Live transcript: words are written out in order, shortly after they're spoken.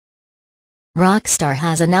Rockstar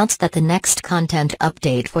has announced that the next content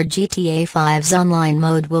update for GTA 5's online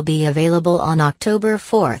mode will be available on October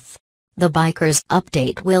 4th. The Bikers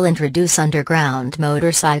update will introduce underground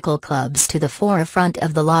motorcycle clubs to the forefront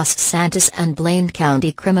of the Los Santos and Blaine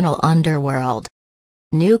County criminal underworld.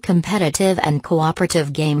 New competitive and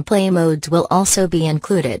cooperative gameplay modes will also be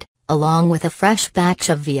included, along with a fresh batch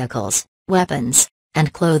of vehicles, weapons,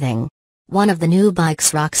 and clothing. One of the new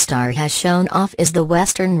bikes Rockstar has shown off is the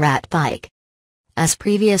Western Rat bike. As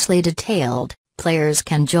previously detailed, players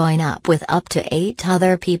can join up with up to 8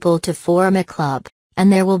 other people to form a club,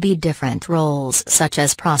 and there will be different roles such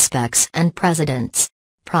as prospects and presidents.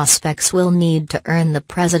 Prospects will need to earn the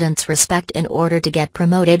president's respect in order to get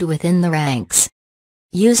promoted within the ranks.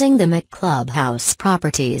 Using the McClubhouse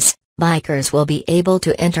properties, bikers will be able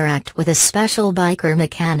to interact with a special biker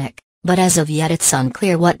mechanic, but as of yet it's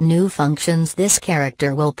unclear what new functions this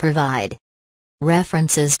character will provide.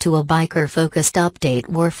 References to a biker-focused update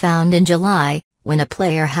were found in July, when a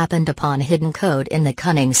player happened upon hidden code in the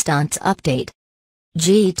Cunning Stunts update.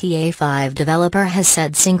 GTA 5 developer has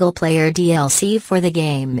said single-player DLC for the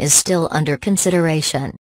game is still under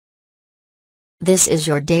consideration. This is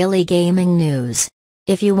your daily gaming news.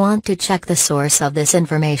 If you want to check the source of this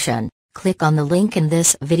information, click on the link in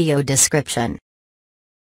this video description.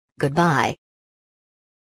 Goodbye.